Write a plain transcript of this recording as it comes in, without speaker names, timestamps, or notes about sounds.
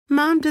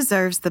Mom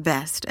deserves the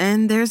best,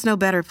 and there's no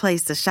better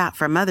place to shop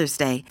for Mother's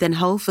Day than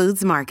Whole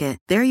Foods Market.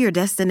 They're your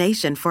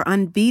destination for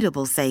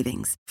unbeatable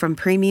savings, from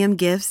premium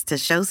gifts to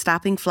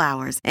show-stopping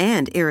flowers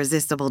and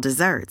irresistible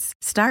desserts.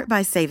 Start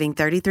by saving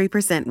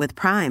 33% with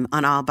Prime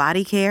on all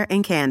body care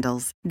and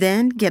candles.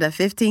 Then get a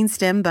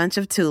 15-stem bunch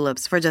of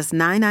tulips for just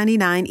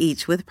 $9.99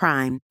 each with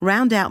Prime.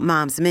 Round out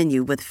Mom's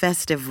menu with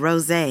festive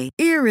rosé,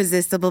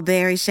 irresistible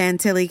berry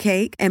chantilly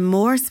cake, and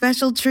more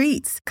special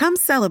treats. Come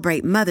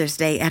celebrate Mother's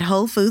Day at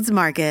Whole Foods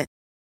Market.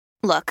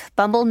 Look,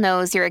 Bumble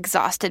knows you're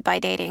exhausted by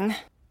dating.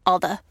 All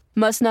the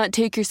must not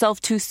take yourself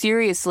too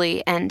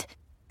seriously and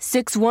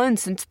 6'1"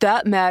 since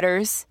that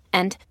matters.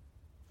 And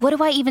what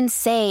do I even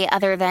say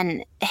other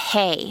than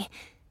hey?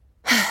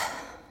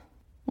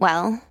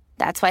 Well,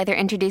 that's why they're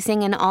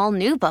introducing an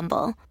all-new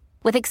Bumble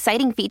with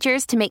exciting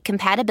features to make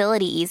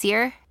compatibility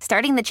easier,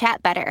 starting the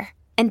chat better,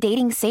 and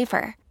dating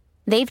safer.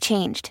 They've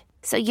changed,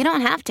 so you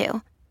don't have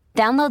to.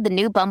 Download the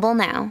new Bumble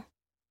now.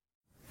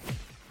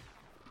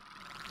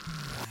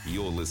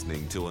 You're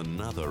listening to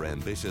another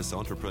Ambitious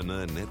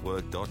Entrepreneur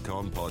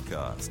Network.com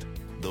podcast,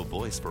 the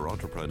voice for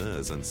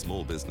entrepreneurs and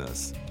small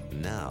business.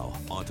 Now,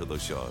 onto the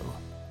show.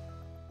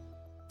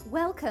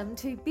 Welcome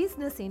to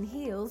Business in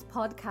Heels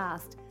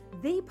podcast,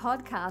 the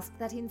podcast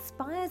that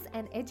inspires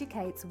and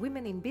educates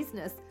women in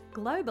business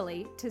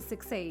globally to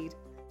succeed.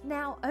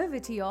 Now over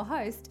to your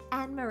host,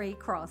 Anne-Marie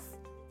Cross.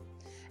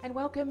 And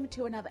welcome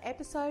to another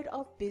episode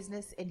of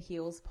Business in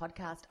Heels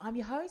podcast. I'm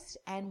your host,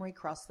 Anne-Marie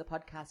Cross, the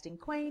podcasting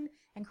queen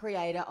and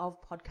creator of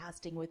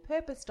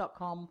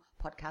podcastingwithpurpose.com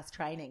podcast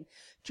training.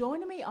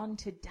 Joining me on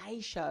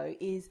today's show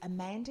is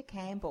Amanda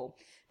Campbell.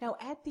 Now,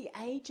 at the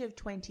age of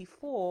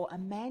 24,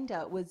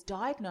 Amanda was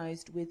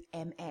diagnosed with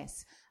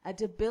MS, a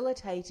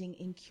debilitating,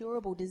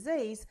 incurable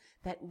disease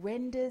that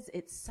renders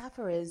its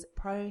sufferers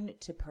prone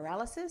to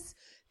paralysis,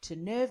 to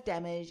nerve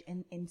damage,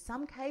 and in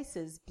some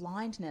cases,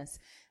 blindness.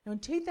 Now, in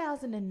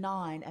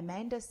 2009,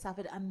 Amanda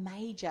suffered a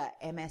major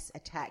MS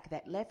attack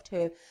that left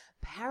her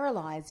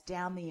paralyzed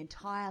down the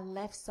entire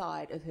left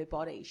side of her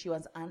body. She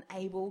was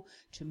unable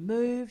to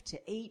move, to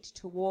eat,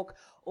 to walk,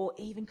 or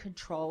even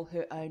control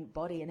her own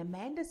body. And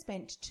Amanda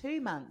spent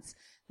 2 months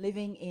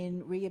living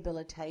in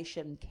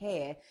rehabilitation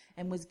care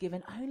and was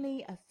given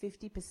only a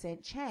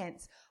 50%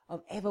 chance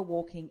of ever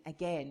walking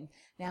again.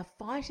 Now,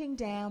 fighting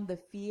down the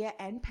fear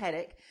and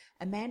panic,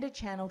 Amanda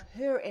channeled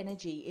her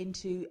energy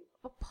into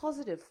a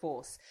positive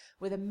force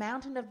with a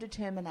mountain of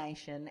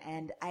determination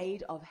and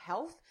aid of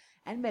health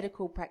and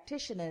medical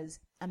practitioners.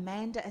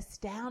 Amanda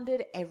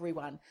astounded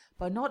everyone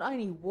by not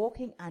only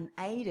walking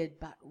unaided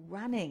but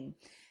running.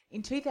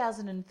 In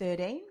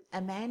 2013,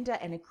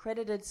 Amanda, an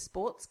accredited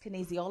sports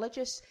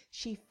kinesiologist,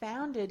 she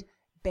founded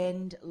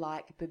Bend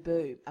Like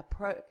Babu, a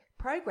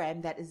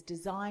program that is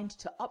designed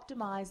to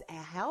optimize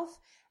our health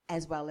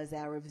as well as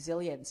our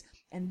resilience.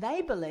 And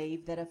they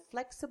believe that a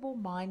flexible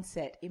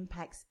mindset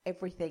impacts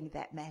everything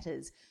that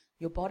matters.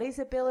 Your body's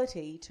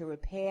ability to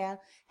repair,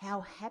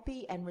 how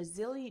happy and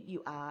resilient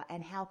you are,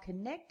 and how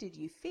connected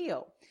you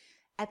feel.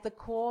 At the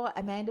core,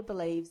 Amanda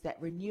believes that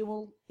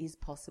renewal is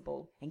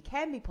possible and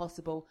can be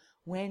possible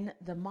when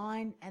the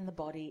mind and the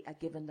body are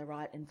given the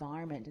right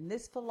environment. And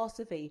this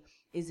philosophy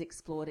is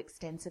explored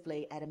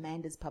extensively at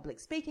Amanda's public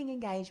speaking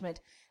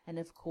engagement and,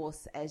 of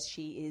course, as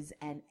she is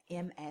an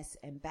MS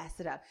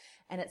ambassador.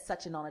 And it's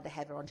such an honor to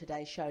have her on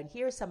today's show. And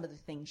here are some of the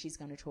things she's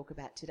going to talk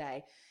about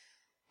today.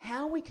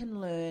 How we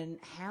can learn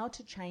how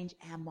to change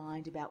our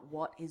mind about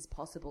what is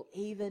possible,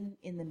 even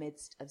in the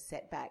midst of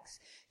setbacks.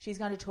 She's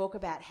going to talk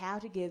about how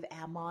to give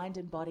our mind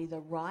and body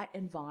the right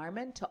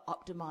environment to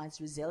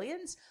optimize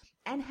resilience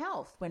and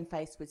health when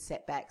faced with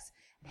setbacks,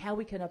 and how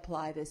we can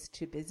apply this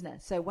to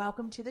business. So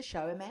welcome to the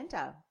show,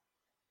 Amanda.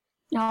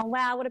 Oh,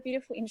 wow. What a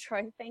beautiful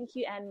intro. Thank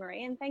you,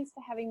 Anne-Marie, and thanks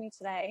for having me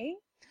today.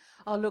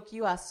 Oh, look,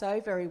 you are so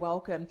very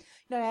welcome.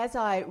 You know, as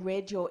I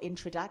read your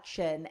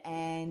introduction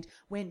and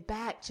went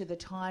back to the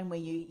time where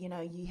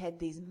you had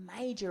these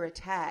major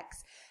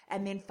attacks,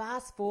 and then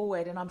fast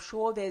forward, and I'm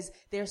sure there's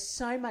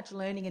so much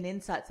learning and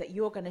insights that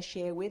you're going to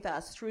share with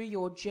us through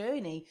your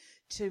journey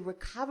to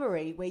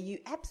recovery, where you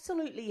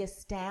absolutely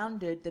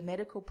astounded the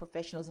medical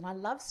professionals. And I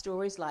love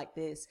stories like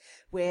this,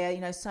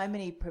 where, so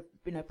many,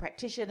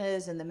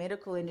 practitioners and the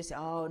medical industry,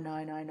 oh,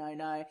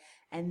 no.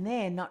 And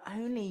then not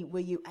only were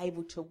you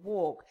able to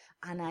walk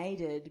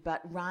unaided,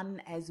 but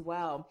run as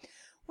well.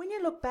 When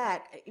you look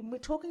back, we're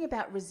talking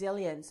about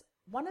resilience.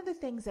 One of the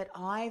things that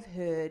I've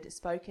heard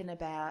spoken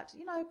about,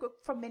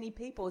 from many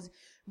people is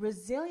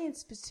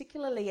resilience,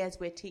 particularly as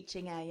we're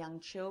teaching our young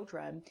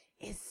children,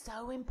 is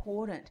so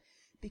important.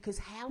 Because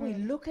how we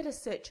look at a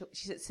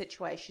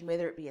situation,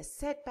 whether it be a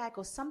setback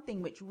or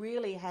something which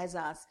really has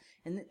us,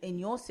 in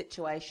your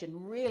situation,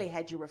 really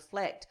had you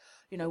reflect,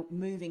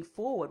 moving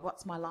forward,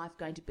 what's my life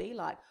going to be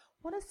like?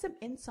 What are some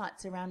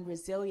insights around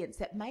resilience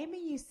that maybe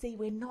you see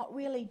we're not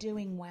really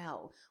doing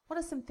well? What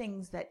are some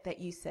things that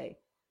you see?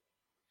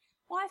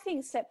 Well, I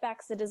think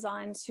setbacks are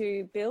designed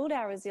to build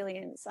our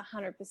resilience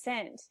 100%.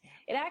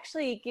 It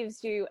actually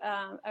gives you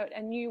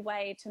a new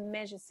way to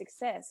measure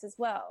success as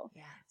well.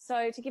 Yeah.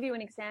 So to give you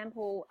an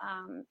example,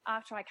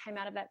 after I came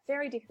out of that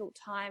very difficult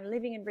time,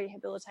 living in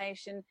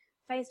rehabilitation,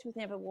 faced with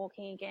never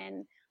walking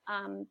again,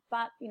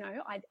 but,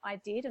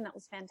 I did, and that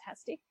was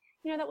fantastic.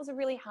 That was a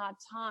really hard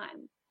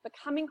time. But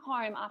coming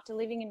home after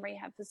living in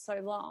rehab for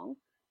so long,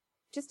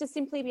 just to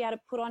simply be able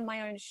to put on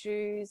my own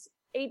shoes,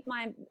 eat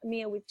my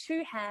meal with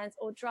two hands,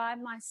 or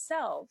drive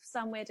myself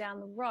somewhere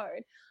down the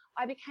road,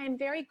 I became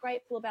very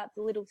grateful about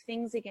the little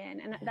things again.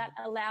 And that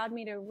allowed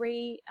me to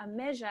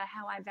measure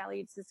how I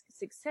valued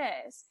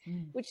success,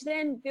 which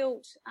then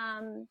built,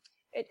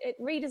 it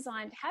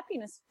redesigned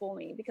happiness for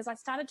me, because I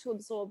started to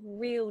absorb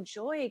real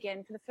joy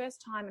again for the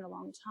first time in a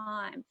long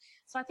time.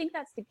 So I think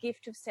that's the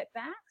gift of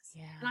setbacks.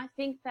 Yeah. And I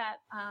think that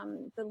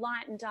the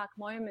light and dark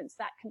moments,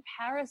 that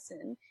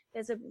comparison,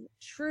 there's a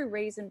true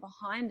reason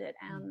behind it.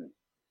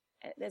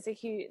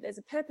 There's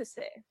a purpose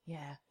there.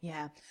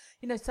 Yeah.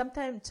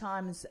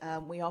 Sometimes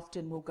we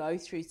often will go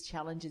through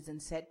challenges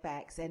and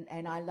setbacks,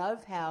 and I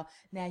love how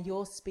now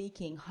you're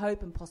speaking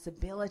hope and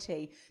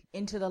possibility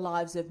into the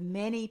lives of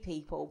many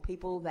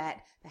people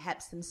that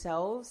perhaps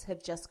themselves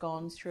have just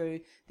gone through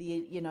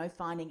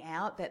finding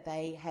out that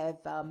they have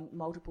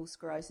multiple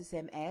sclerosis,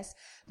 MS,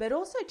 but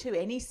also to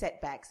any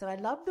setbacks. And I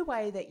love the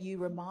way that you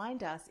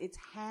remind us it's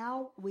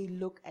how we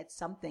look at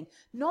something.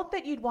 Not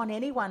that you'd want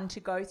anyone to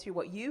go through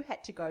what you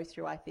had to go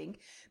through, I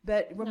think,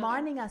 but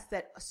reminding us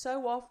that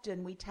so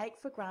often we take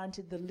for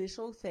granted the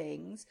little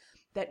things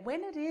that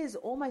when it is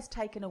almost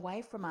taken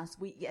away from us,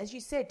 we, as you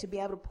said, to be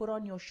able to put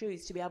on your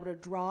shoes, to be able to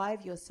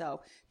drive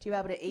yourself, to be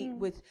able to eat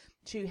with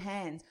two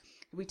hands,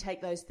 we take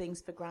those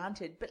things for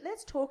granted. But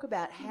let's talk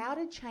about how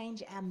to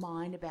change our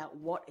mind about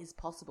what is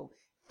possible.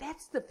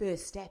 That's the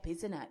first step,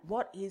 isn't it?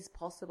 What is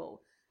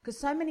possible? Because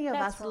so many of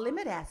us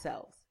limit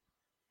ourselves.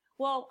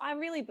 Well, I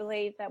really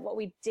believe that what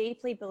we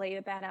deeply believe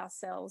about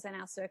ourselves and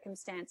our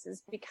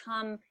circumstances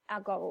become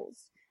our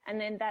goals. And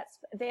then that's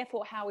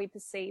therefore how we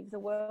perceive the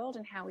world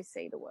and how we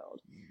see the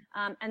world.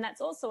 And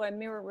that's also a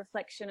mirror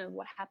reflection of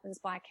what happens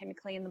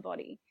biochemically in the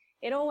body.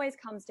 It always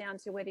comes down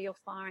to whether you're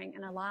firing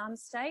an alarm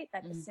state,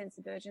 that sense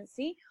of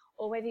urgency,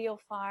 or whether you're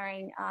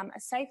firing a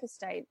safer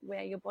state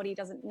where your body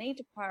doesn't need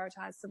to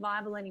prioritize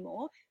survival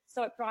anymore,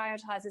 so it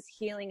prioritizes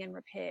healing and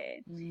repair.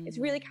 It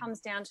really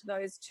comes down to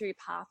those two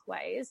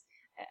pathways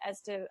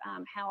as to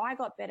how I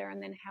got better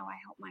and then how I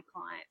help my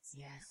clients.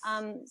 Yes.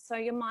 So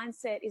your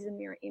mindset is a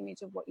mirror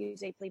image of what you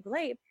deeply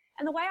believe.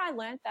 And the way I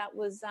learned that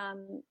was,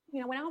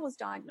 when I was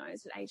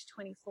diagnosed at age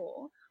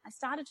 24, I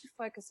started to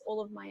focus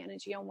all of my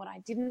energy on what I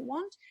didn't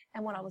want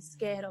and what I was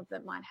scared of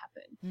that might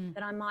happen,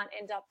 that I might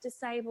end up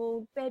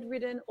disabled,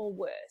 bedridden, or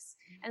worse.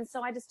 And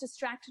so I just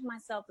distracted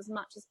myself as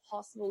much as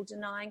possible,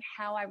 denying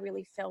how I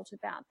really felt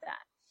about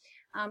that.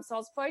 So I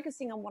was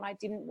focusing on what I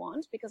didn't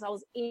want because I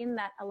was in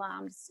that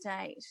alarmed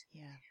state.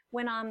 Yeah.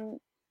 When I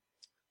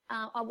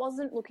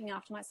wasn't looking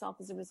after myself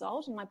as a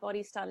result, and my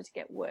body started to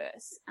get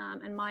worse.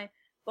 And my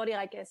body,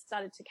 I guess,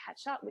 started to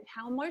catch up with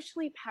how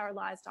emotionally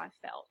paralyzed I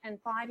felt. And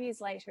 5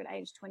 years later, at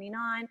age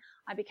 29,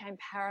 I became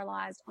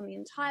paralyzed on the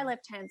entire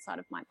left-hand side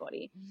of my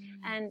body.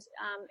 And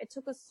it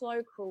took a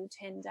slow, cruel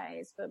 10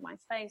 days for my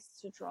face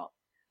to drop.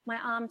 My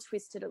arm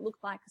twisted. It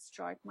looked like a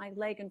stroke. My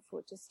leg and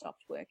foot just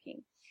stopped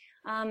working.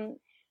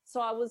 So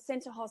I was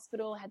sent to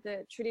hospital, had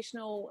the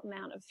traditional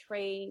amount of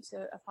 3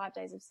 to 5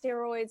 days of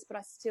steroids, but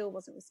I still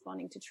wasn't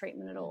responding to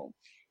treatment at all.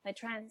 They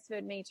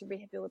transferred me to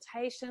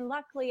rehabilitation.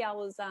 Luckily, I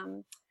was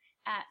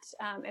at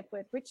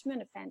Epworth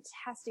Richmond, a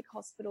fantastic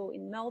hospital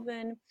in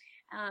Melbourne.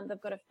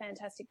 They've got a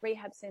fantastic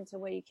rehab centre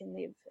where you can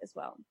live as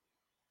well.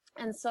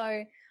 And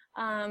so,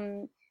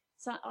 there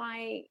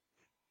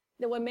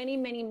were many,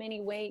 many, many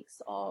weeks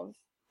of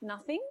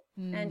nothing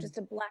and just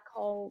a black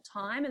hole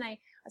time. And I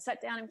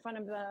sat down in front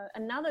of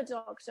another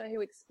doctor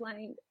who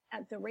explained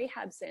at the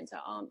rehab centre,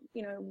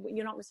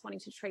 you're not responding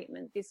to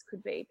treatment. This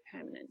could be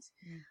permanent.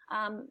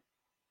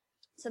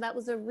 So that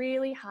was a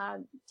really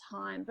hard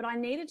time, but I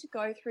needed to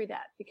go through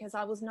that because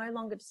I was no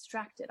longer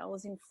distracted. I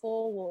was in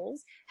 4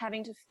 walls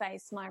having to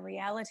face my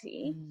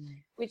reality,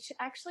 which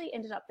actually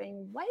ended up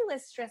being way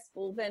less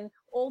stressful than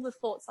all the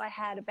thoughts I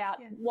had about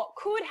what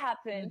could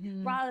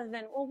happen rather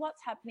than, well,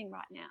 what's happening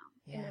right now,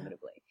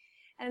 inevitably.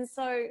 And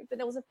so, but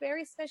there was a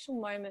very special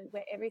moment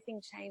where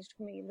everything changed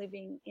for me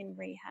living in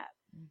rehab.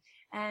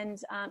 And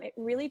it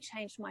really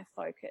changed my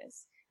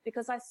focus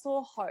because I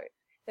saw hope.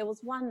 There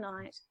was one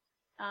night,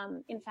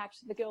 in fact,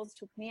 the girls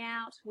took me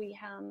out. We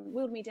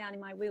wheeled me down in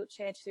my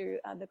wheelchair to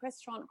the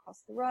restaurant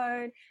across the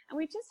road, and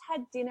we just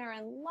had dinner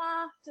and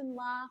laughed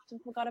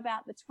and forgot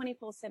about the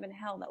 24/7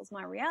 hell that was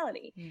my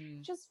reality,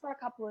 just for a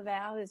couple of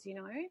hours,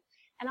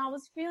 And I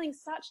was feeling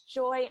such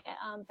joy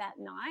that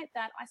night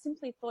that I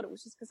simply thought it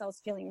was just because I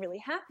was feeling really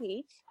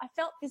happy. I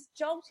felt this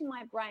jolt in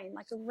my brain,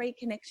 like a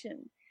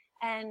reconnection,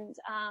 and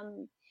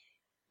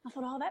I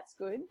thought, oh, that's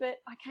good.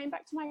 But I came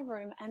back to my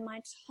room and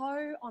my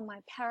toe on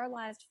my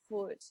paralyzed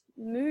foot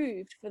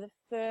moved for the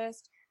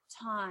first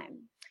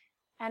time.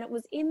 And it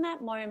was in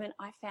that moment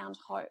I found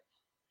hope.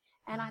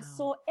 And I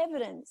saw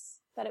evidence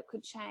that it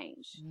could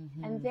change.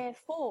 And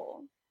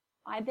therefore,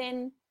 I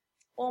then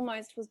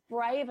almost was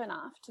brave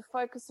enough to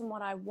focus on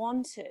what I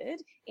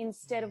wanted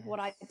instead of what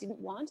I didn't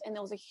want. And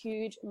there was a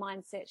huge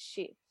mindset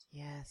shift.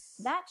 Yes.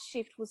 That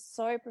shift was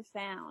so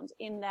profound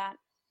in that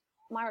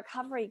my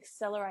recovery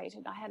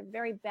accelerated. I had a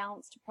very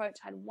balanced approach.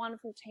 I had a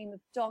wonderful team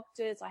of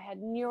doctors. I had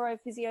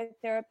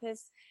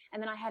neurophysiotherapists.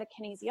 And then I had a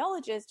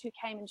kinesiologist who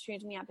came and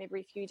tuned me up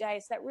every few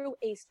days. So that real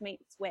east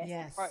meets west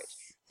approach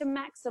to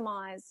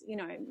maximize, you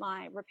know,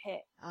 my repair.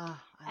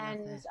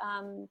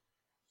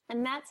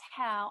 And that's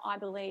how I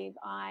believe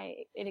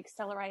it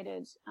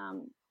accelerated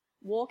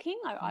walking.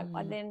 I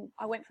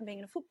went from being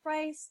in a foot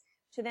brace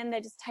to then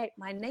they just taped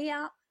my knee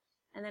up.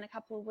 And then a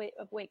couple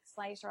of weeks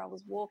later, I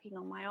was walking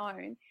on my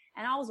own,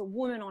 and I was a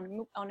woman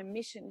on a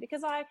mission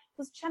because I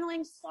was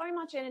channeling so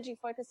much energy,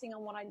 focusing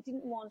on what I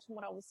didn't want and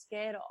what I was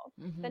scared of.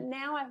 But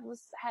now I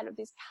had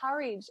this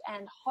courage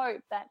and hope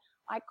that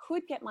I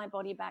could get my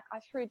body back. I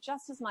threw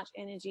just as much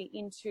energy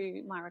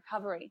into my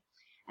recovery.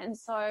 And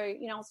so,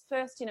 you know, I was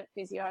first in at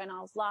physio and I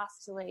was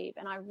last to leave.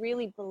 And I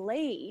really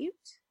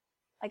believed,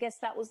 I guess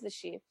that was the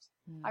shift.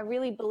 I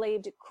really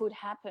believed it could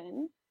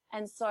happen.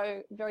 And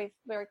so very,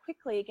 very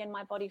quickly, again,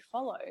 my body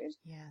followed,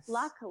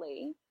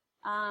 luckily.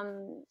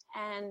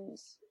 And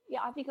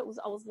yeah, I think I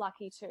was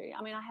lucky too.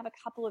 I mean, I have a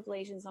couple of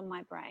lesions on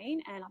my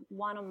brain and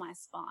one on my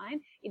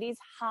spine. It is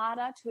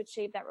harder to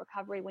achieve that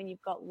recovery when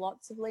you've got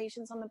lots of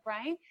lesions on the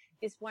brain.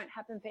 This won't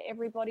happen for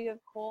everybody,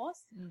 of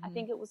course. I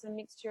think it was a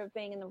mixture of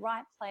being in the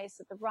right place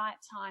at the right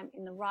time,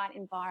 in the right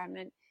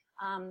environment.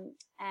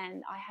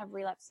 And I have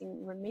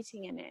relapsing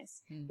remitting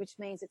MS, which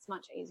means it's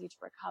much easier to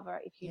recover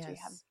if you do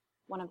have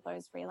one of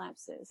those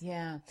relapses.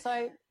 Yeah.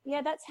 So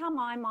yeah, that's how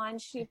my mind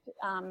shift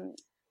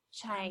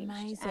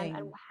changed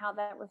and how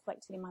that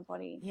reflected in my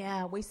body.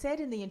 Yeah. We said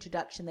in the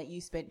introduction that you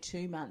spent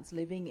 2 months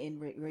living in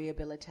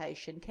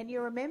rehabilitation. Can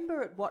you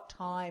remember at what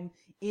time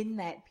in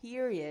that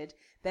period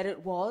that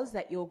it was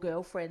that your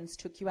girlfriends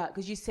took you out?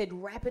 Because you said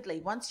rapidly,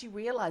 once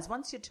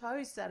your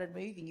toes started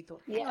moving, you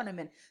thought, hang on a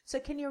minute. So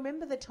can you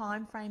remember the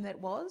time frame that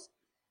was?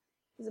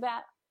 It was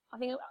about, I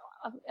think it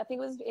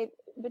was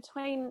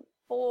between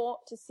 4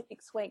 to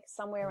 6 weeks,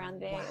 somewhere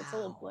around there. Wow. It's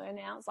all a blur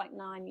now. It's like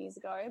 9 years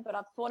ago, but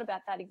I've thought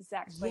about that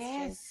exact question.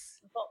 Yes.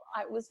 But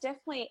it was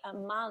definitely a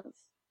month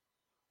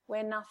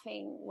where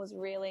nothing was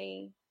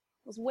really,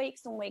 it was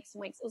weeks and weeks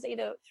and weeks. It was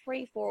either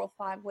 3, 4 or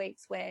 5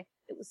 weeks where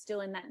it was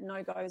still in that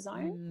no-go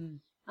zone.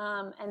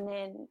 And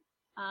then,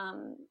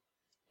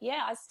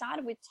 I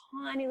started with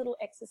tiny little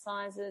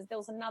exercises. There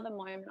was another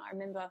moment I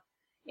remember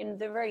in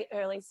the very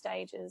early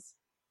stages.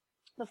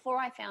 Before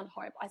I found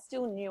hope, I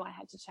still knew I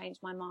had to change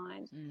my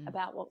mind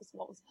about what was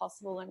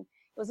possible. And it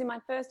was in my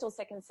first or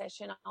second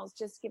session, I was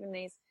just given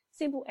these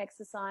simple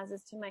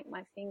exercises to make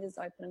my fingers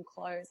open and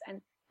close.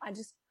 And I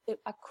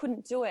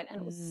couldn't do it. And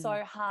it was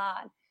so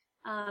hard.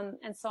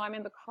 And so I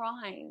remember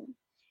crying,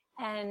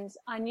 and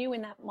I knew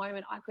in that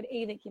moment I could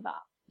either give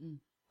up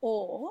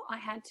or I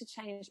had to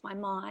change my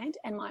mind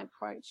and my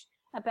approach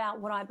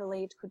about what I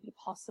believed could be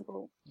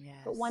possible.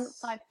 Yes. But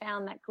once I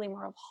found that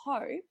glimmer of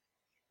hope,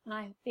 and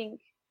I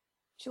think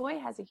joy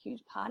has a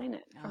huge part in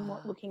it from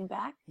looking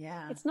back.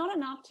 Yeah. It's not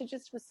enough to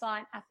just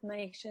recite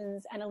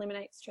affirmations and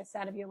eliminate stress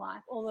out of your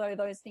life, although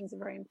those things are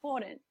very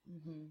important.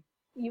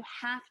 You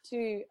have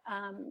to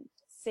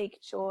seek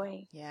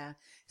joy. Yeah.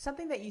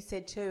 Something that you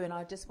said too, and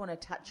I just want to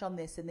touch on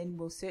this, and then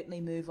we'll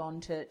certainly move on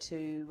to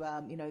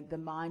the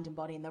mind and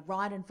body and the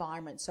right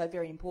environment. So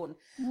very important.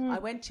 I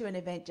went to an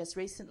event just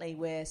recently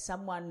where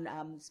someone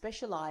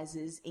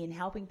specializes in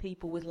helping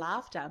people with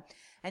laughter.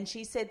 And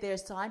she said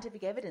there's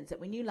scientific evidence that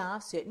when you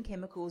laugh, certain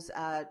chemicals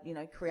are,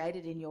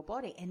 created in your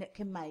body, and it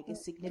can make a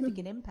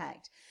significant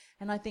impact.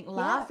 And I think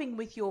laughing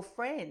with your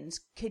friends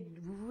could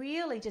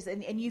really just,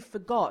 and you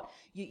forgot,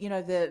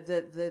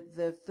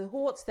 the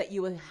thoughts that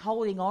you were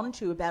holding on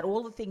to about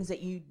all the things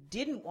that you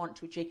didn't want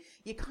to achieve,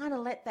 you kind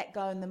of let that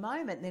go in the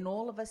moment. And then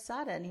all of a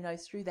sudden,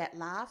 through that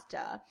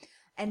laughter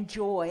and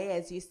joy,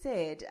 as you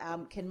said,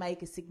 can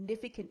make a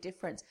significant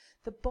difference.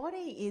 The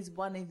body is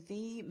one of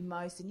the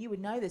most, and you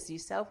would know this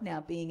yourself now,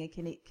 being a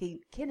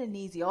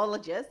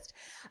kinesiologist,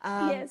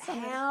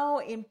 how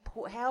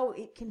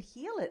it can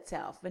heal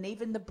itself, and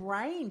even the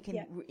brain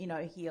can,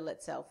 heal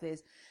itself.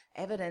 There's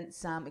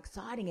evidence,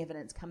 exciting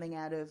evidence coming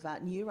out of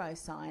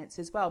neuroscience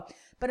as well.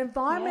 But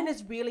environment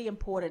is really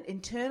important.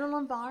 Internal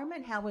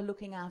environment, how we're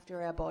looking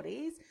after our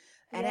bodies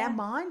and our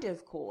mind,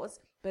 of course,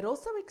 but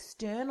also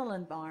external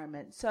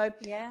environment. So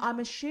I'm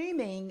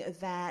assuming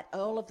that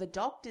all of the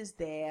doctors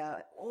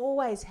there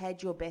always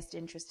had your best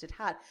interest at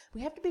heart.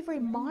 We have to be very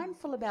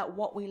mindful about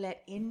what we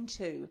let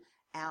into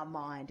our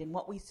mind and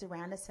what we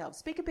surround ourselves.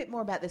 Speak a bit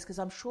more about this, because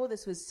I'm sure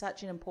this was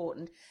such an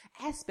important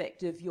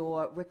aspect of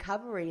your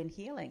recovery and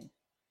healing.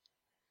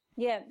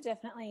 Yeah,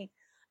 definitely.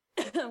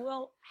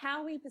 Well,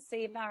 how we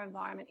perceive our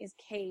environment is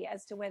key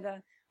as to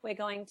whether we're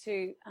going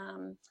to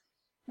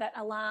that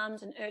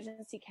alarmed and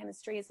urgency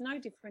chemistry is no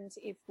different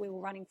if we were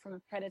running from a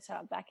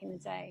predator back in the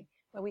day,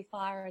 where we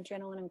fire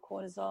adrenaline and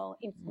cortisol,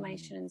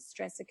 inflammation and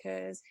stress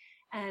occurs.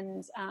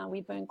 and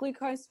we burn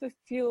glucose for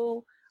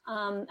fuel.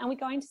 And we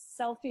go into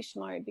selfish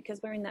mode because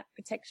we're in that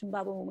protection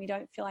bubble and we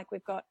don't feel like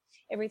we've got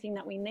everything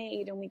that we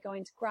need, and we go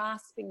into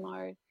grasping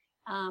mode.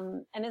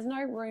 And there's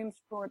no room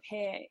for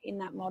repair in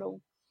that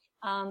model.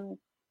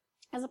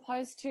 As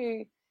opposed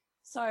to,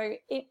 so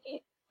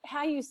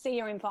how you see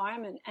your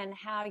environment and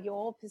how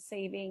you're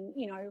perceiving,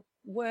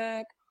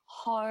 work,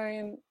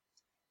 home,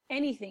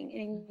 anything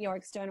in your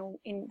external,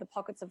 in the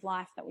pockets of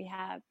life that we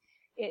have.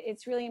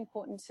 It's really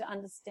important to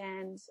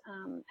understand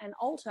and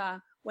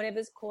alter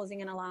whatever's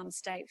causing an alarm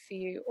state for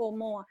you, or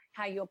more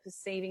how you're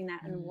perceiving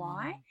that and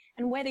why,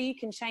 and whether you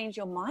can change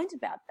your mind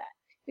about that.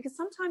 Because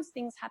sometimes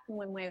things happen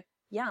when we're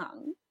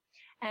young,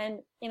 and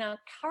in our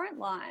current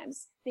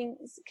lives,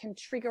 things can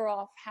trigger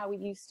off how we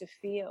used to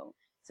feel.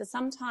 So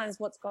sometimes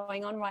what's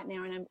going on right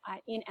now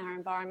in our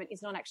environment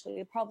is not actually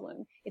the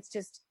problem. It's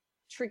just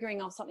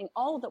triggering off something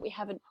old that we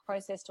haven't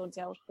processed or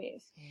dealt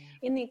with.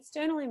 In the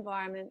external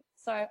environment.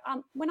 So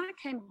when I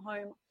came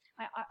home,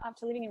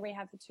 after living in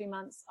rehab for 2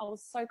 months, I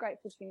was so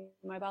grateful to be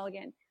mobile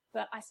again,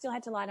 but I still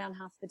had to lie down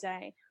half the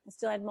day. I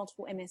still had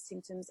multiple MS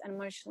symptoms, and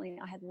emotionally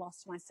I had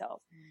lost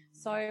myself.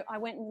 So I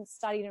went and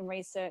studied and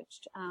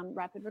researched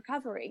rapid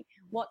recovery.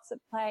 What's at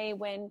play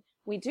when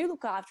we do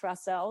look after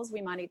ourselves?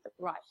 We might eat the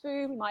right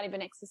food, we might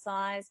even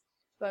exercise,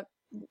 but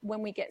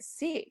when we get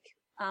sick,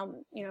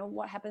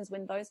 what happens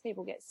when those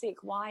people get sick?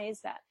 Why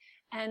is that?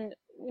 And,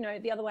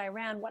 the other way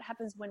around, what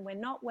happens when we're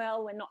not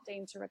well, we're not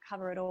deemed to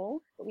recover at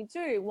all, but we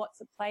do,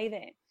 what's at play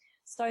there?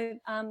 So,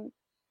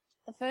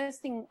 the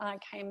first thing I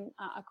came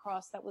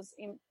across that was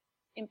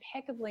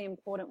impeccably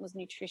important was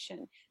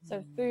nutrition.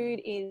 So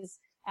food is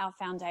our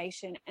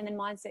foundation, and then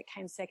mindset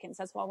came second.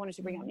 So that's why I wanted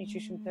to bring up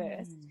nutrition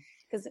first,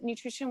 because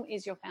nutrition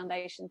is your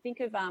foundation. Think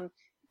of,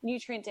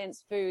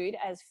 nutrient-dense food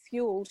as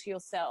fuel to your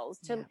cells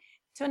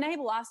to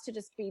enable us to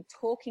just be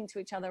talking to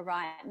each other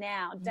right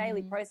now,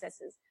 daily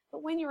processes.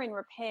 But when you're in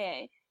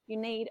repair, you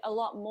need a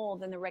lot more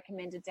than the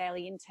recommended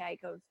daily intake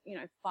of,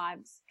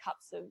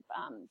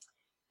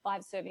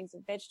 5 servings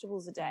of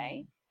vegetables a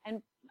day.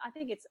 And I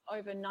think it's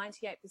over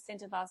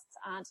 98% of us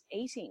aren't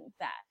eating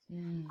that.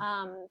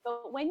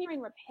 But when you're in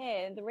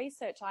repair, the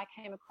research I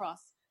came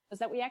across was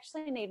that we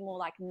actually need more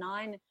like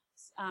 9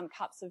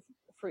 cups of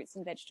fruits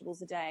and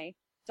vegetables a day.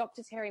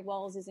 Dr. Terry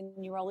Walls is a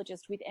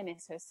neurologist with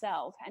MS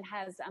herself and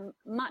has a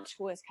much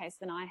worse case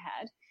than I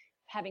had,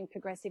 having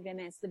progressive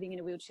MS, living in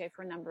a wheelchair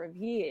for a number of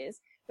years.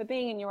 But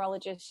being a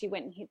neurologist, she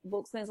went and hit the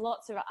books. And there's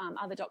lots of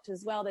other doctors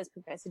as well. There's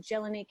Professor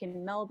Jelinek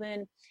in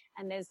Melbourne,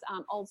 and there's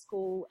old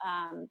school,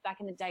 back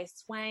in the day,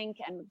 Swank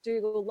and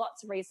McDougall,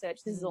 lots of research.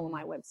 This is all on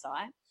my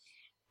website.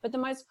 But the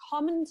most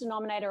common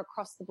denominator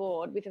across the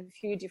board, with a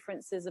few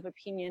differences of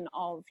opinion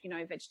of,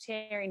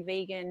 vegetarian,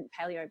 vegan,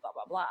 paleo, blah,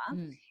 blah,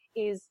 blah,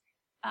 is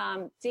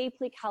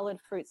deeply coloured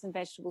fruits and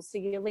vegetables. So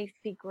your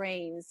leafy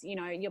greens,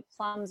 your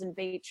plums and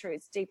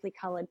beetroots, deeply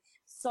coloured.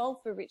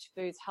 Sulfur-rich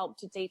foods help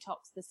to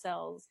detox the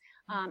cells,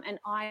 and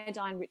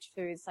iodine-rich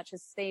foods such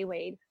as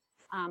seaweed,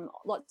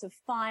 lots of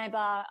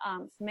fibre,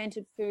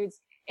 fermented foods,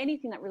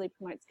 anything that really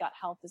promotes gut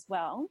health as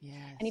well. Yes.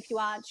 And if you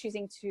are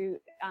choosing to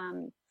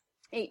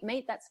eat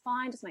meat, that's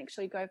fine. Just make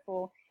sure you go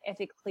for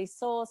ethically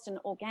sourced and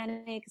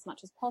organic as much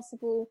as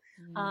possible.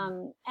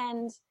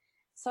 And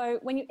so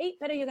when you eat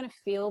better, you're going to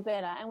feel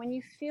better. And when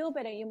you feel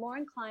better, you're more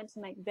inclined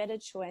to make better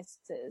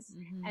choices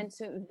and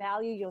to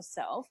value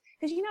yourself.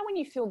 Because, when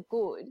you feel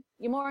good,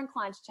 you're more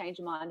inclined to change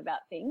your mind about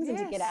things and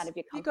to get out of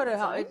your comfort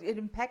zone. It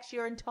impacts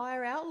your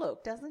entire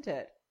outlook, doesn't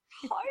it?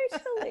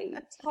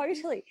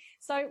 Totally.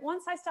 So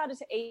once I started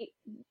to eat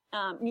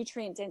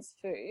nutrient-dense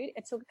food,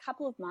 it took a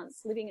couple of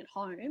months living at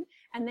home.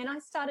 And then I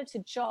started to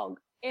jog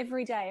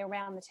every day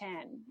around the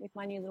town with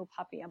my new little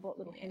puppy. I bought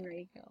little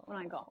Henry when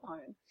I got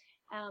home.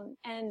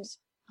 And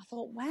I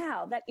thought,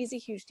 wow, that is a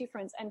huge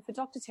difference. And for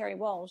Dr. Terry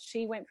Walsh,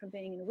 she went from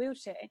being in a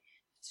wheelchair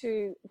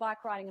to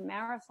bike riding a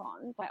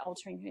marathon by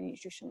altering her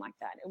nutrition like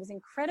that. It was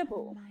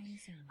incredible.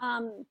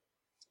 Amazing.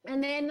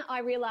 And then I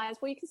realized,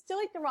 well, you can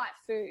still eat the right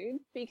food,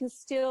 but you can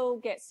still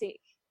get sick.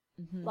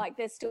 Like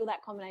there's still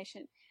that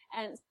combination.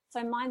 And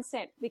so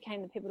mindset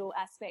became the pivotal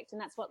aspect.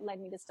 And that's what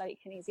led me to study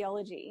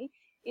kinesiology.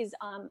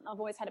 I've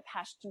always had a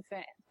passion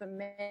for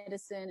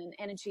medicine and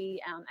energy,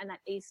 and that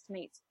East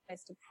meets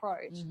West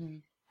approach.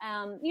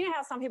 You know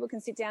how some people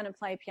can sit down and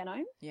play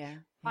piano? Yeah.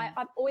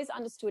 I've always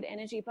understood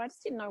energy, but I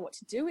just didn't know what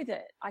to do with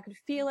it. I could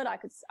feel it. I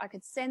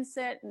could sense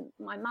it. And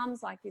my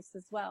mum's like this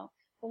as well.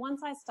 But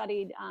once I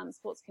studied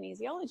sports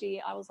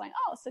kinesiology, I was like,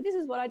 oh, so this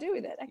is what I do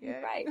with it.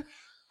 Okay, great.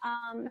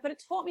 But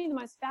it taught me the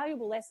most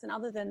valuable lesson,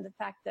 other than the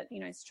fact that,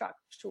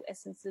 structural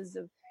essences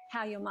of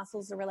how your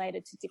muscles are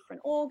related to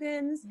different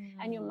organs,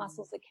 and your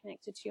muscles are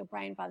connected to your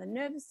brain by the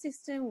nervous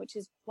system, which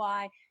is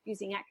why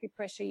using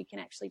acupressure, you can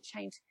actually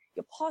change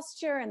your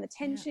posture and the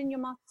tension in your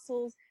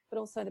muscles, but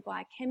also the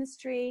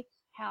biochemistry,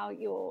 how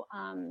your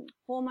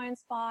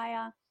hormones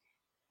fire,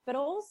 but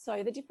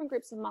also the different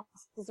groups of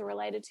muscles are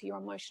related to your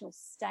emotional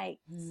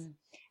states,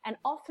 and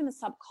often the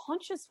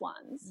subconscious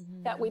ones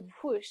that we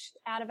push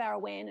out of our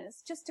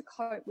awareness just to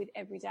cope with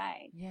every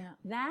day.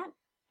 That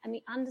and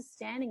the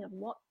understanding of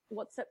what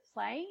what's at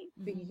play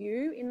for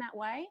you in that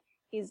way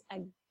is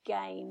a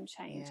game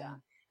changer.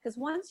 Because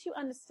once you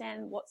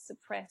understand what's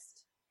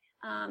suppressed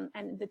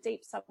and the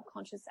deep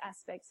subconscious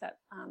aspects that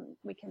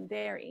we can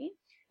vary,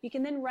 you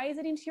can then raise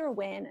it into your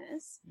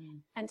awareness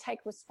and take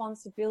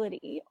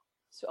responsibility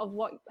of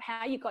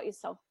how you got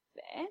yourself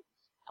there,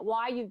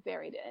 why you've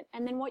buried it,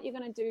 and then what you're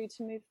going to do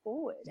to move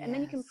forward. Yes. And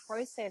then you can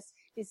process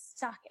this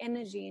stuck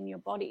energy in your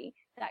body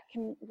that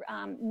can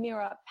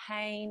mirror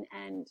pain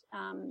and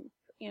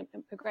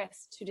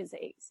progress to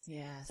disease.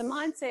 Yes. So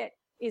mindset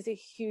is a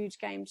huge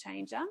game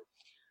changer.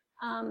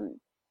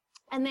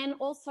 And then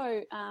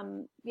also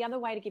the other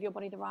way to give your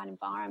body the right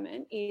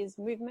environment is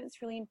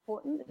movement's really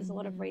important. There's a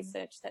lot of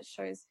research that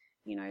shows,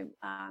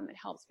 it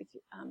helps with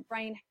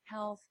brain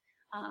health,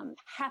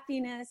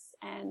 happiness,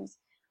 and,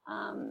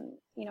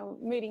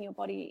 moving your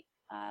body.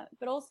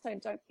 But also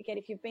don't forget,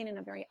 if you've been in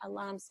a very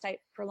alarmed state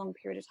for a long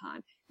period of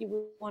time, you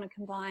will want to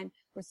combine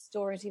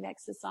restorative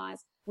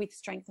exercise with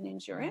strength and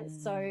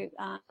endurance. So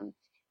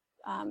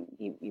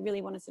you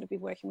really want to sort of be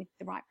working with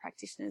the right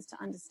practitioners to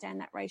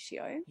understand that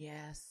ratio.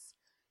 Yes.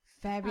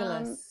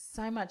 Fabulous.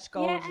 So much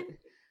gold.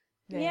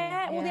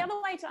 Well, the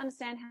other way to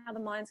understand how the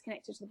mind's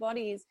connected to the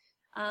body is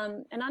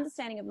an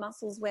understanding of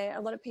muscles, where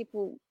a lot of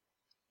people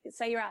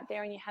say you're out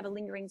there and you have a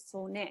lingering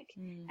sore neck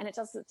and it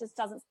just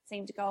doesn't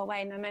seem to go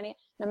away no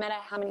matter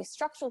how many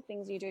structural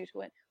things you do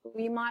to it.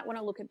 You might want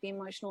to look at the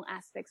emotional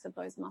aspects of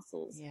those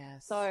muscles.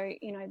 Yes. So,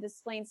 the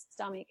spleen,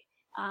 stomach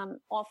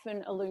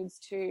often alludes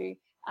to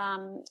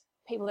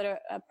people that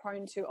are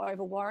prone to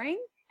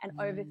over-worrying and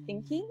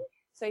overthinking.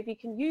 So if you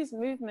can use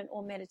movement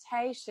or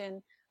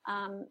meditation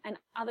and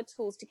other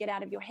tools to get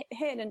out of your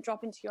head and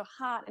drop into your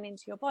heart and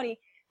into your body,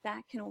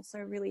 that can also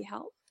really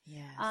help.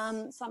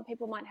 Yes. Some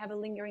people might have a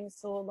lingering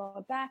sore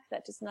lower back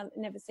that just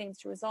never seems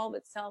to resolve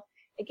itself.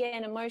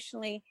 Again,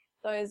 emotionally,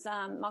 those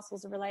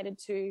muscles are related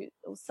to,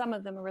 or some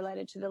of them are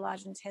related to, the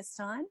large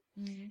intestine.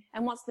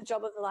 And what's the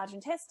job of the large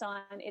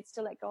intestine? It's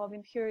to let go of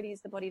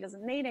impurities the body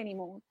doesn't need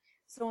anymore.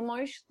 So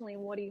emotionally,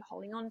 what are you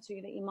holding on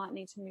to that you might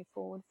need to move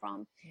forward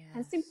from? Yes.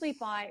 And simply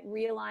by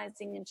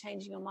realizing and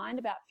changing your mind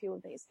about a few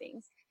of these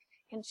things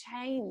can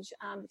change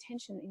the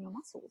tension in your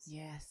muscles.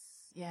 Yes,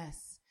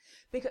 yes.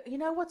 Because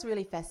what's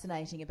really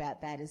fascinating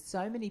about that is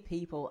so many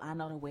people are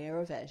not aware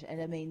of it.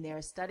 And I mean, there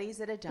are studies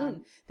that are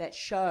done that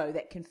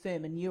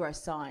confirm a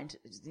neuroscience,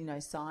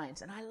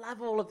 science. And I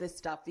love all of this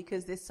stuff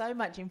because there's so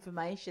much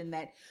information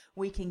that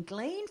we can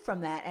glean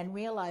from that and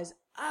realize,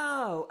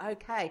 oh,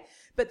 okay.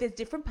 But there's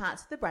different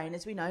parts of the brain,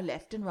 as we know,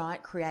 left and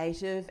right,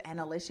 creative,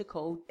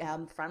 analytical,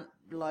 front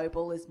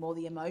lobal is more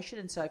the emotion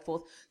and so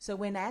forth. So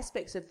when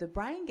aspects of the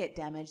brain get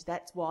damaged,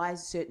 that's why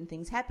certain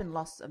things happen,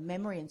 loss of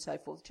memory and so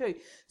forth too.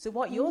 So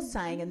what you're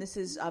saying, and this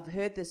is, I've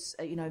heard this,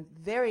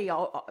 very,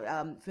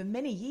 for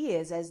many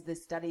years as the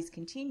studies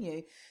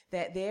continue,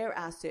 that there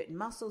are certain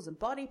muscles and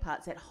body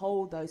parts that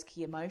hold those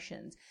key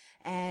emotions.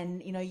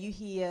 And, you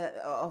hear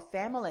of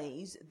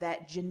families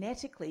that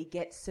genetically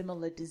get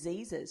similar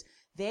diseases.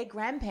 Their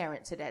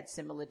grandparents had had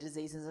similar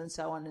diseases and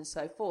so on and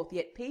so forth.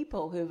 Yet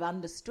people who've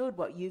understood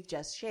what you've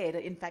just shared,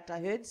 in fact, I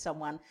heard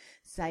someone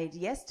say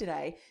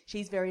yesterday,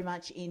 she's very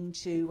much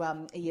into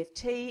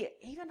EFT.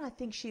 Even I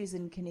think she was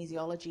in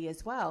kinesiology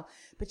as well.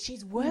 But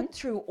she's worked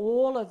through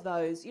all of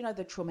those,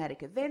 the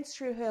traumatic events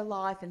through her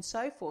life and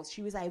so forth.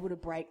 She was able to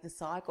break the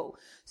cycle.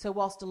 So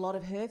whilst a lot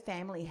of her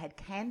family had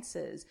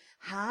cancers,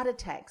 heart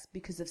attacks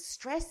because of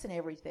stress and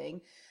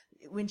everything,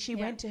 when she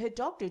went to her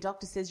doctor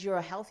says you're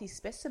a healthy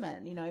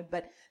specimen,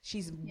 but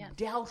she's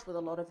dealt with a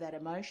lot of that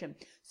emotion.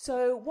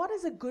 So what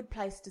is a good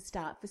place to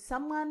start for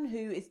someone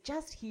who is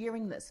just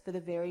hearing this for the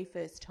very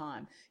first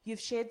time? You've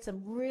shared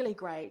some really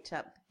great,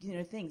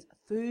 things.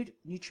 Food,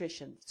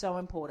 nutrition, so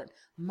important.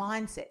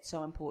 Mindset,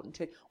 so important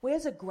too.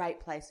 Where's a great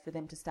place for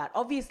them to start?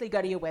 Obviously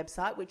go to your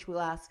website, which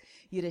we'll ask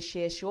you to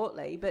share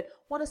shortly, but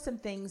what are some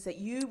things that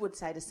you would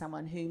say to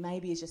someone who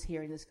maybe is just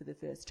hearing this for the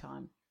first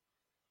time?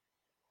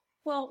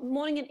 Well,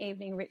 morning and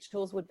evening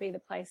rituals would be the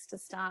place to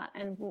start.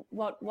 And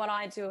what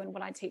I do and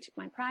what I teach in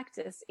my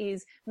practice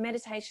is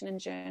meditation and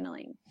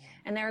journaling.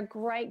 And they're a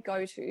great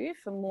go-to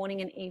for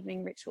morning and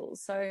evening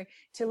rituals. So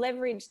to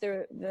leverage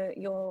the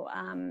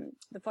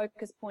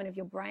focus point of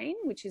your brain,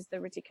 which is the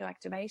reticular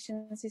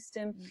activation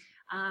system,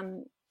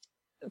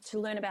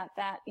 to learn about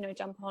that,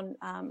 jump on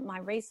my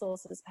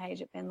resources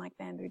page at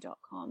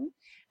bendlikebamboo.com.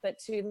 But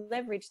to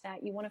leverage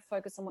that, you want to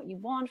focus on what you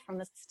want from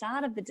the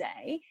start of the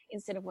day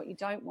instead of what you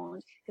don't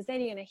want, because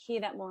then you're going to hear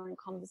that more in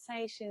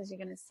conversations. You're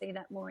going to see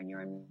that more in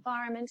your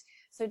environment.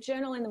 So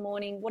journal in the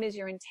morning. What is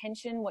your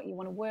intention? What you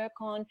want to work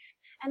on?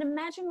 And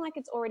imagine like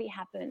it's already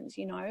happened.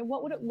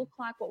 What would it look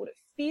like? What would it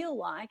feel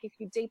like if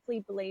you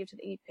deeply believed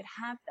that you could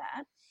have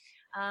that?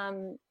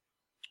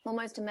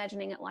 Almost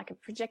imagining it like a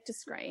projector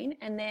screen,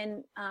 and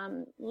then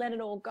let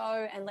it all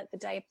go and let the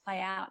day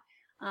play out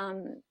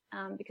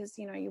because,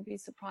 you know, you'll be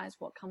surprised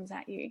what comes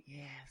at you.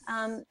 Yes.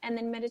 And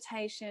then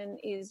meditation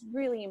is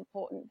really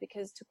important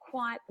because to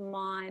quiet the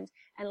mind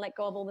and let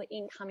go of all the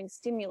incoming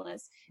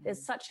stimulus,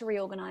 there's such a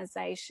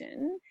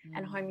reorganization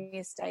and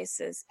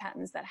homeostasis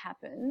patterns that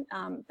happen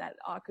that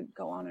I could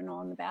go on and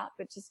on about.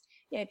 But just,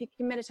 yeah, if you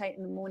can meditate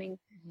in the morning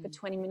for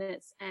 20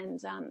 minutes and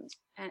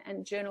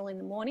journal in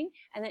the morning,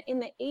 and then in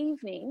the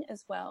evening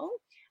as well.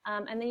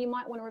 And then you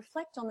might want to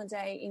reflect on the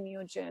day in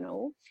your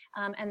journal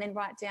and then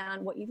write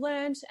down what you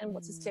learned and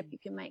what's a step you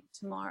can make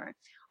tomorrow.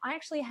 I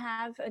actually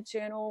have a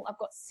journal. I've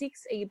got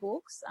 6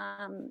 ebooks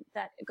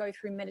that go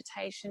through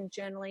meditation,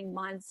 journaling,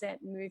 mindset,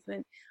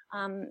 movement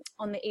on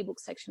the ebook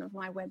section of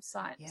my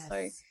website. Yes,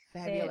 so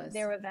fabulous.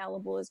 they're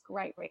available as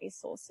great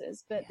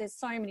resources. But there's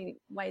so many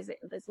ways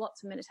there's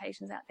lots of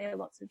meditations out there,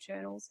 lots of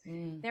journals.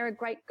 They're a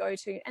great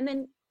go-to. And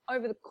then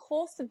over the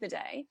course of the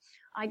day,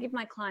 I give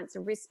my clients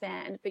a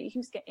wristband, but you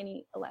can just get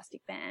any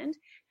elastic band.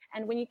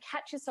 And when you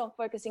catch yourself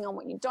focusing on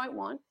what you don't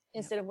want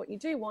instead of what you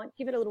do want,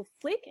 give it a little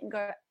flick and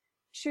go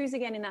choose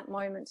again in that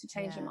moment to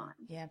change your mind.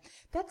 Yeah.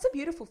 That's a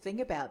beautiful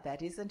thing about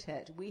that, isn't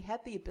it? We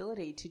have the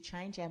ability to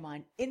change our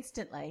mind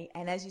instantly.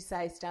 And as you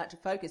say, start to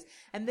focus.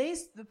 And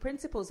the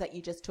principles that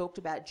you just talked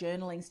about,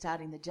 journaling,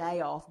 starting the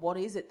day off, what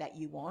is it that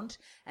you want?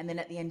 And then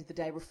at the end of the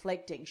day,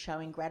 reflecting,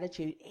 showing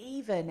gratitude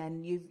even.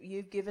 And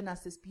you've given us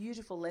this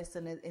beautiful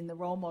lesson in the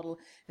role model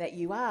that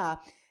you are.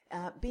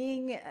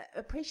 Being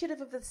appreciative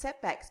of the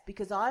setbacks,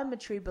 because I'm a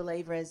true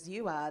believer, as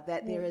you are,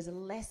 that there is a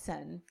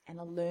lesson and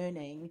a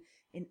learning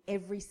in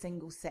every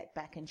single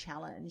setback and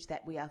challenge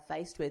that we are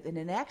faced with, and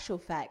in actual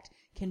fact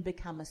can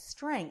become a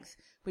strength,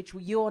 which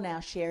you're now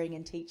sharing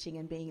and teaching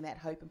and being that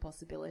hope and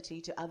possibility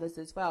to others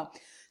as well.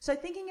 So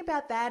thinking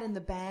about that and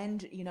the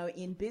band, you know,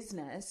 in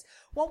business,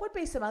 what would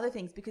be some other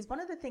things? Because one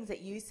of the things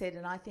that you said,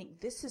 and I think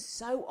this is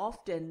so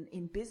often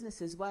in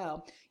business as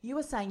well, you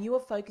were saying you were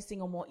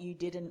focusing on what you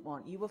didn't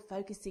want. You were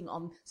focusing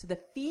on, so the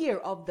fear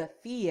of the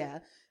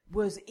fear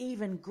was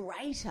even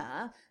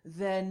greater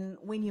than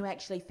when you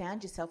actually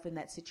found yourself in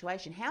that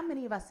situation. How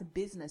many of us in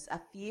business are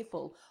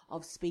fearful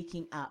of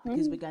speaking up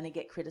because we're going to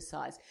get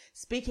criticized?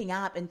 Speaking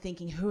up and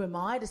thinking, who am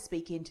I to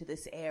speak into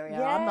this area?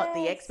 Yes, I'm not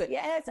the expert.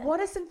 yes. What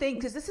are some things,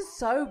 because this is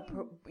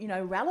so, you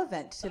know,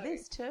 relevant to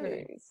this too.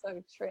 True,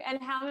 so true. And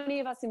how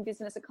many of us in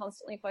business are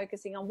constantly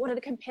focusing on what are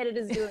the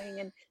competitors doing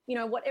and, you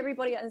know, what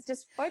everybody else,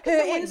 just focus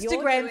Her on what Instagram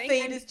you're doing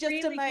feed and is just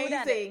really good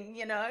at it. amazing,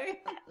 you know.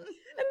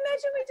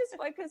 Imagine we just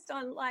focused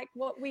on like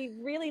what we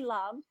really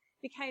loved,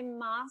 became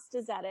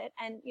masters at it,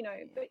 and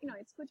but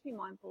it's good to be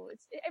mindful.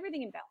 It's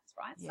everything in balance,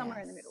 right? Yes. Somewhere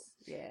in the middle.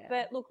 Yeah.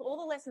 But look, all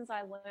the lessons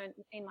I learned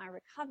in my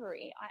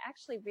recovery, I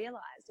actually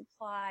realized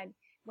applied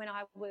when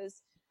I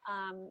was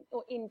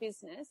or in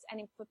business and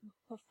in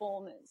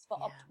performance, for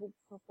optimal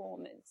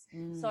performance.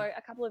 So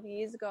a couple of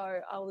years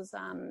ago, I was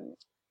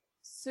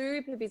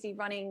super busy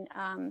running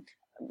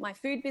my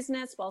food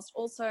business whilst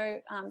also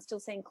still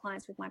seeing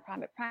clients with my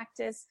private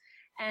practice.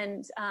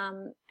 And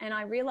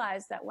I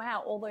realized that,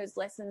 wow, all those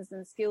lessons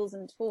and skills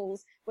and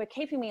tools were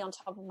keeping me on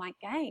top of my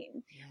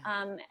game,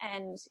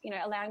 and,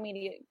 allowing me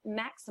to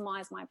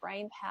maximize my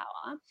brain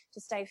power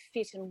to stay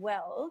fit and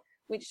well,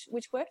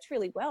 which worked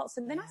really well.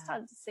 So then I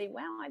started to see,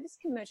 wow, this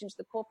can merge into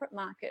the corporate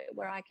market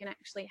where I can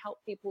actually help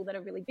people that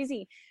are really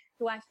busy,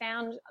 who I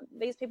found,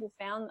 these people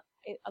found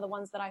are the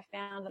ones that I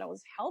found that I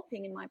was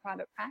helping in my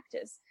private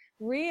practice,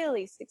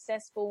 really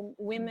successful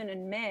women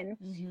and men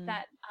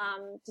that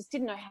just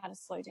didn't know how to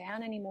slow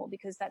down anymore,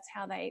 because that's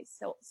how they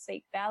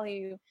seek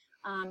value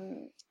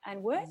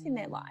and worth in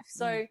their life.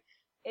 So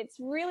it's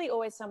really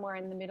always somewhere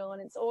in the middle,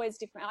 and it's always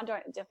different. I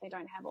definitely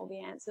don't have all the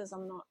answers.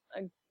 I'm not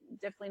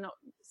definitely not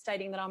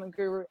stating that I'm a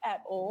guru at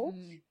all.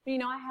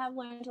 But, I have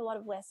learned a lot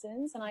of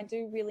lessons, and I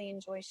do really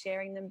enjoy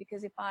sharing them,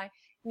 because if I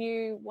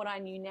knew what I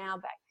knew now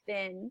back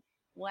then,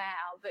 wow.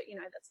 But,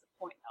 that's the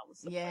point I was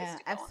supposed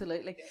to go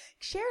absolutely. on.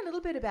 Share a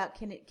little bit about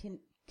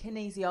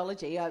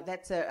kinesiology. Oh,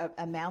 that's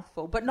a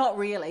mouthful, but not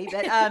really.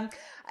 But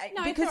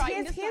No, because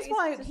right. here's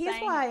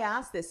why I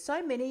asked this.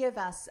 So many of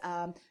us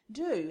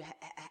do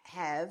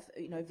have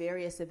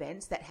various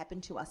events that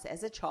happen to us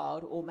as a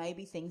child, or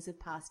maybe things have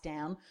passed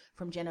down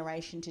from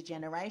generation to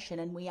generation,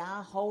 and we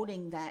are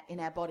holding that in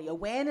our body.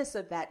 Awareness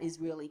of that is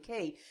really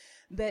key.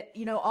 But,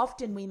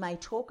 often we may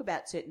talk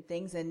about certain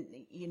things, and,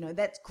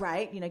 that's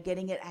great,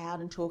 getting it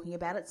out and talking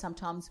about it.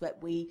 Sometimes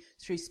but we,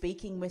 through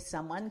speaking with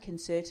someone, can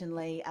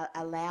certainly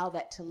allow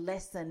that to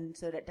lessen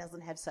so that it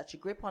doesn't have such a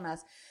grip on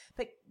us.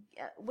 But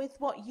with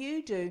what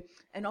you do,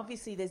 and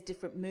obviously there's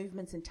different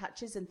movements and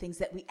touches and things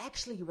that we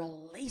actually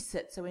release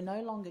it, so we're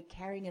no longer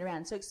carrying it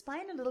around. So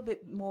explain a little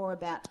bit more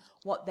about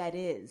what that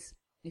is,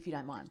 if you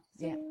don't mind.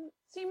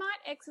 So you might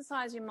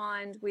exercise your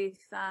mind with,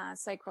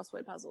 say,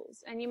 crossword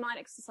puzzles, and you might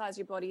exercise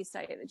your body,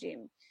 say, at the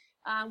gym.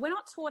 We're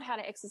not taught how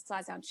to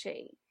exercise our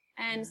qi.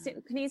 And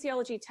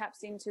kinesiology taps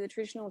into the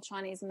traditional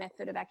Chinese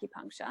method of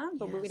acupuncture,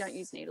 but we don't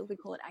use needles. We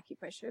call it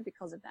acupressure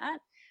because of that.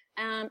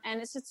 And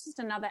it's just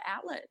another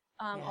outlet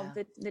of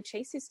the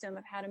qi system,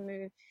 of how to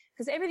move,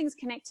 because everything's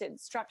connected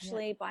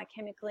structurally,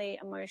 biochemically,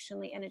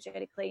 emotionally,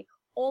 energetically.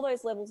 all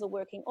those levels are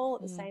working all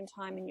at the same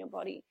time in your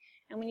body.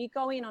 And when you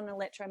go in on an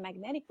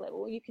electromagnetic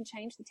level, you can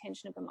change the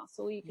tension of a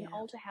muscle. You can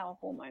alter how a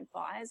hormone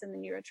fires and the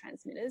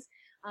neurotransmitters,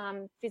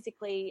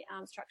 physically,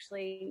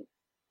 structurally,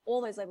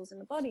 all those levels in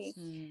the body.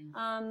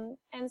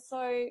 And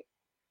so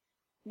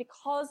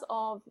because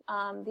of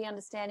the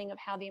understanding of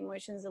how the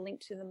emotions are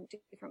linked to the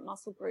different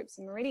muscle groups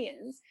and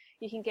meridians,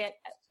 you can get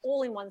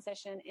all in one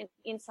session an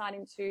insight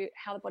into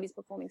how the body's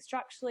performing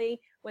structurally,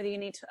 whether you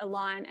need to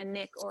align a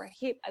neck or a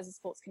hip. As a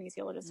sports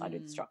kinesiologist, I do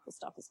the structural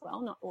stuff as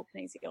well. Not all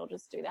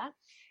kinesiologists do that.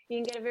 You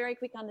can get a very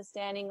quick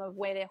understanding of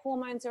where their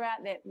hormones are at,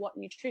 what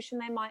nutrition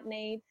they might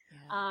need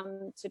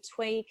to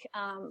tweak,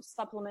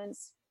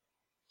 supplements.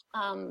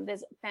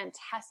 There's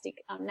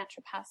fantastic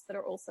naturopaths that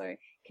are also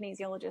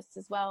kinesiologists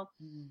as well.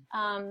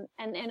 And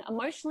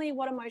emotionally,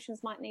 what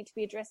emotions might need to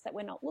be addressed that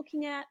we're not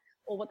looking at,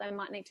 or what they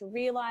might need to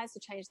realize to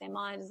change their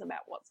minds about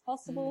what's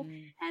possible.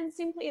 And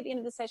simply at the end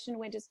of the session,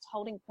 we're just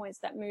holding points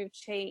that move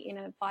chi in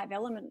a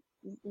 5-element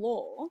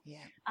law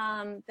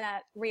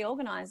that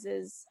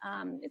reorganizes.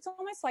 It's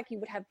almost like you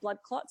would have blood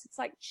clots. It's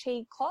like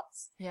chi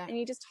clots. And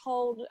you just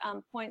hold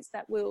points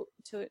that will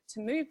to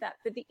move that.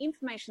 But the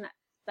information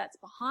that's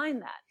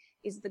behind that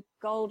is the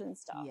golden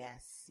stuff.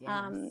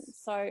 And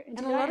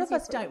a lot of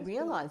us don't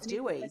realise,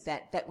 do we,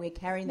 that we're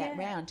carrying that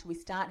round till we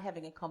start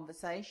having a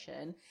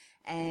conversation,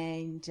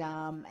 and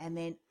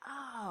then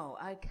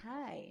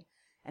okay.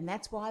 And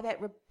that's why that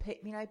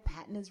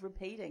pattern is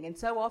repeating. And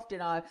so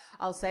often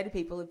I'll say to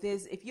people,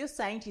 if you're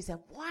saying to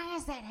yourself, why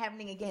is that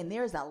happening again?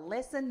 There is a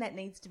lesson that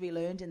needs to be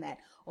learned in that,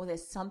 or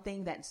there's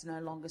something that's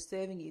no longer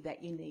serving you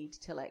that you need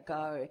to let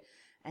go.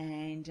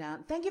 And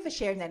thank you for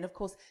sharing that. And, of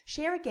course,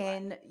 share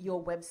again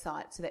your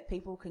website so that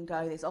people can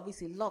go. There's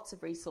obviously lots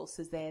of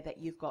resources there that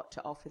you've got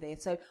to offer there.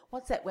 So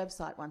what's that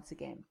website once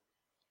again?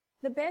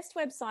 The best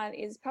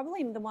website is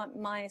probably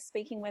my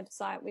speaking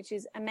website, which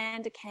is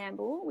Amanda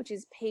Campbell, which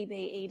is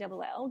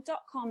PBELL.com.au,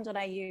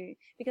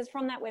 because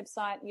from that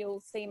website you'll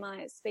see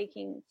my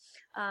speaking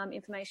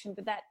information,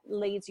 but that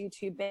leads you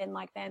to Bend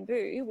Like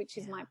Bamboo, which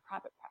is my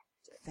private practice.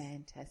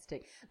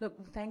 Fantastic.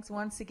 Look, thanks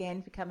once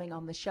again for coming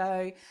on the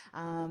show.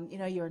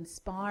 Your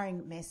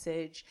inspiring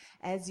message.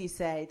 As you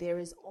say, there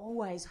is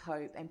always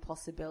hope and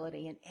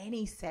possibility in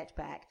any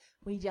setback.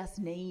 We just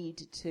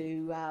need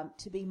to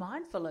be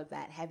mindful of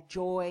that, have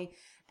joy,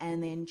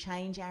 and then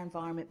change our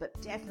environment.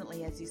 But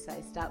definitely, as you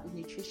say, start with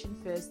nutrition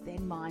first, then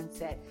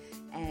mindset,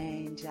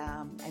 and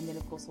then,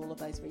 of course, all of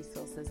those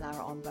resources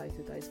are on both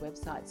of those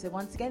websites. So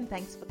once again,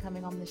 thanks for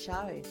coming on the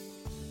show.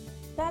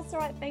 That's all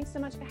right. Thanks so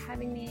much for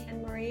having me,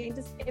 Anne-Marie. And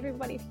just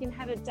everybody, if you can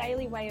have a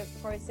daily way of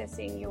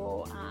processing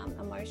your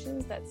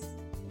emotions, it's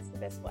the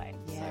best way.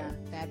 Yeah, so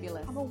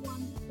fabulous. Have a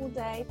wonderful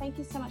day. Thank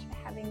you so much for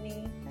having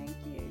me. Thank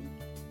you.